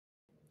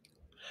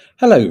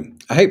Hello,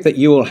 I hope that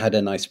you all had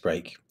a nice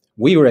break.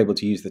 We were able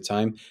to use the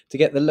time to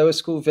get the lower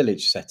school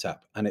village set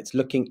up, and it's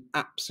looking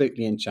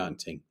absolutely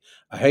enchanting.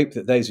 I hope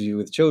that those of you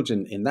with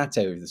children in that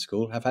area of the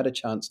school have had a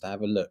chance to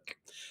have a look.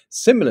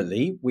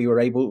 Similarly, we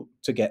were able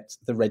to get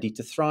the Ready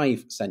to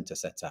Thrive Centre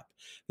set up.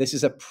 This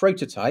is a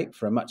prototype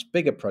for a much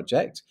bigger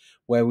project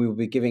where we will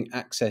be giving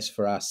access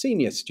for our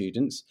senior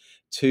students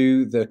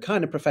to the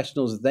kind of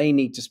professionals they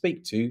need to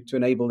speak to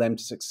enable them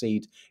to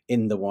succeed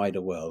in the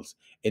wider world.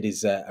 It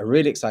is a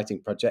really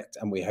exciting project,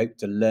 and we hope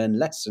to learn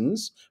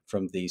lessons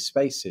from these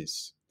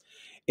spaces.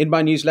 In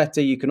my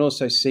newsletter, you can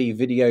also see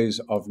videos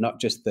of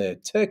not just the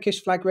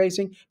Turkish flag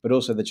raising, but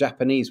also the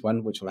Japanese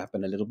one, which will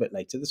happen a little bit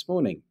later this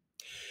morning.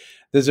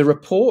 There's a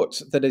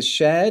report that is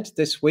shared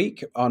this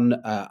week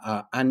on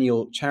our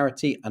annual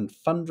charity and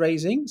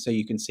fundraising, so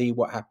you can see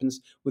what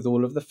happens with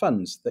all of the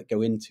funds that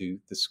go into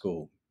the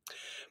school.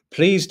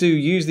 Please do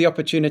use the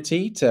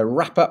opportunity to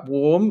wrap up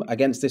warm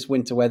against this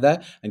winter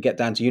weather and get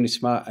down to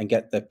Unismart and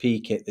get the PE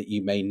kit that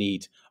you may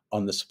need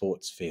on the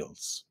sports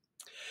fields.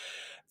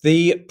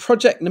 The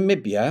Project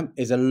Namibia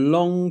is a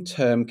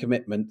long-term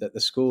commitment that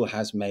the school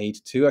has made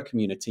to a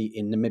community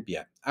in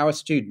Namibia. Our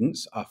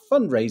students are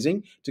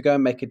fundraising to go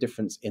and make a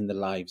difference in the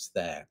lives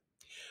there.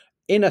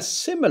 In a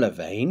similar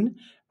vein,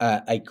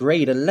 a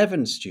grade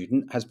 11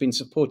 student has been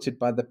supported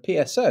by the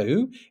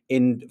PSO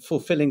in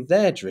fulfilling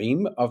their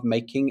dream of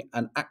making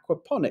an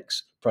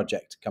aquaponics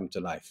project come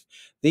to life.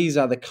 These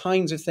are the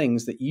kinds of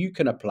things that you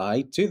can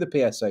apply to the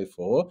PSO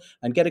for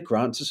and get a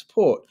grant to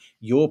support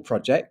your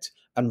project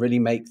and really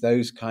make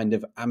those kind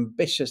of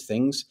ambitious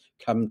things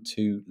come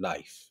to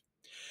life.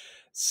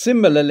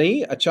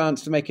 Similarly, a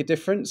chance to make a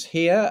difference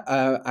here,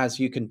 as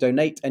you can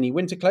donate any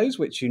winter clothes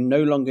which you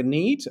no longer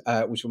need,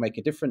 which will make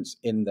a difference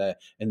in the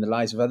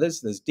lives of others.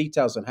 There's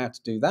details on how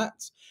to do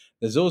that.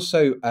 There's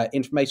also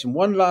information,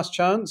 one last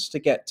chance to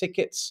get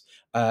tickets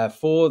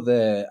for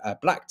the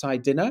black tie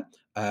dinner,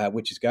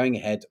 which is going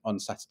ahead on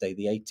Saturday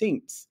the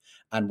 18th.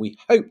 And we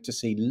hope to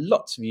see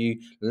lots of you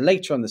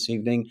later on this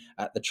evening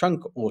at the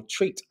Trunk or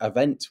Treat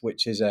event,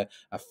 which is a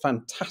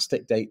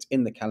fantastic date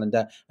in the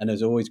calendar. And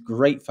as always,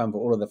 great fun for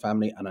all of the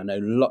family. And I know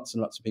lots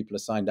and lots of people are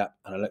signed up,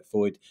 and I look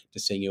forward to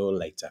seeing you all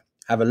later.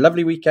 Have a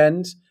lovely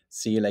weekend.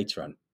 See you later on.